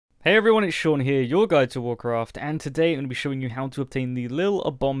Hey everyone, it's Sean here, your guide to Warcraft, and today I'm going to be showing you how to obtain the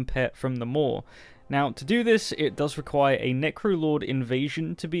Lil'Abom pet from the Maw. Now, to do this, it does require a Necrolord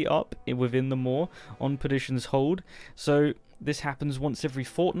Invasion to be up within the Maw on Perdition's Hold, so this happens once every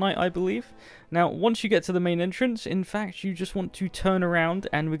fortnight, I believe. Now, once you get to the main entrance, in fact, you just want to turn around,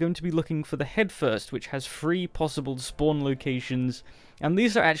 and we're going to be looking for the head first, which has 3 possible spawn locations, and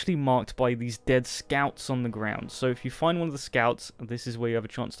these are actually marked by these dead scouts on the ground. So if you find one of the scouts, this is where you have a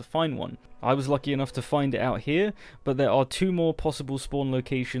chance to find one. I was lucky enough to find it out here, but there are 2 more possible spawn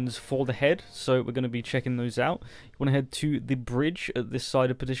locations for the head, so we're going to be checking those out. You want to head to the bridge at this side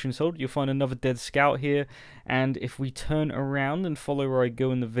of Perdition's Hold. You'll find another dead scout here, and if we turn around and follow where I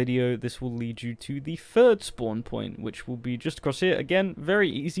go in the video, this will lead you to the 3rd spawn point, which will be just across here. Again, very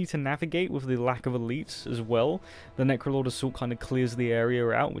easy to navigate with the lack of elites as well. The Necrolord Assault kind of clears the area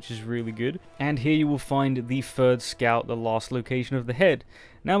out, which is really good. And here you will find the 3rd scout, the last location of the head.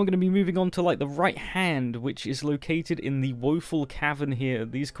 Now we're going to be moving on to like the right hand, which is located in the Woeful Cavern here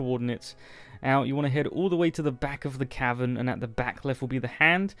at these coordinates. Now you want to head all the way to the back of the cavern, and at the back left will be the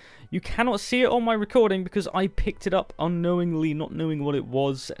hand. You cannot see it on my recording because I picked it up unknowingly, not knowing what it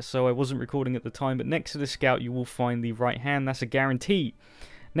was, so I wasn't recording at the time. But next to the scout you will find the right hand, that's a guarantee.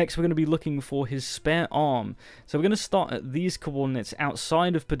 Next, we're going to be looking for his spare arm. So we're going to start at these coordinates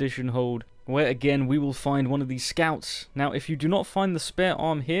outside of Perdition Hold, where again we will find one of these scouts. Now, if you do not find the spare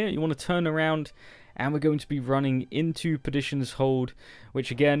arm here, you want to turn around, and we're going to be running into Perdition's Hold,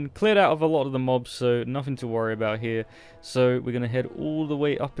 which again cleared out of a lot of the mobs, so nothing to worry about here. So we're going to head all the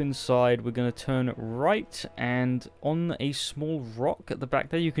way up inside. We're going to turn right, and on a small rock at the back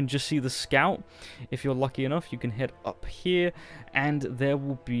there you can just see the scout. If you're lucky enough, you can head up here, and there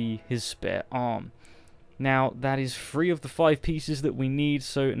will be his spare arm. Now, that is 3 of the 5 pieces that we need,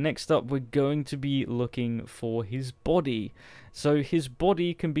 so next up we're going to be looking for his body. So his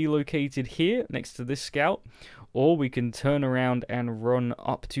body can be located here, next to this scout, or we can turn around and run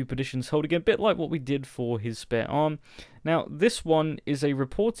up to Perdition's Hold again, a bit like what we did for his spare arm. Now, this one is a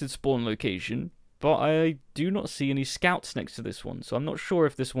reported spawn location, but I do not see any scouts next to this one, so I'm not sure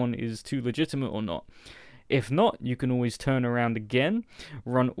if this one is too legitimate or not. If not, you can always turn around again,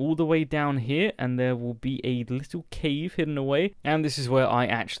 run all the way down here, and there will be a little cave hidden away. And this is where I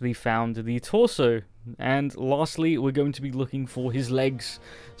actually found the torso. And lastly, we're going to be looking for his legs.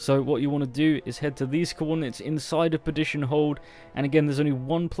 So what you want to do is head to these coordinates inside of Perdition Hold. And again, there's only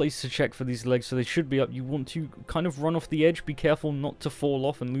one place to check for these legs, so they should be up. You want to kind of run off the edge. Be careful not to fall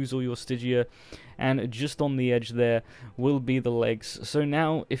off and lose all your Stygia. And just on the edge there will be the legs. So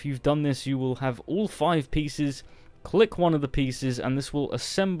now, if you've done this, you will have all 5 pieces. Click one of the pieces, and this will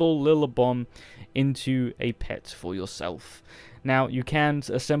assemble Lil'Abom into a pet for yourself. Now, you can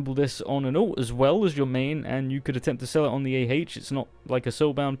assemble this on an alt as well as your main, and you could attempt to sell it on the AH. It's not like a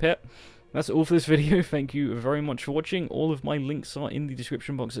soulbound pet. That's all for this video. Thank you very much for watching. All of my links are in the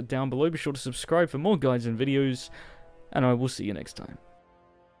description box down below. Be sure to subscribe for more guides and videos, and I will see you next time.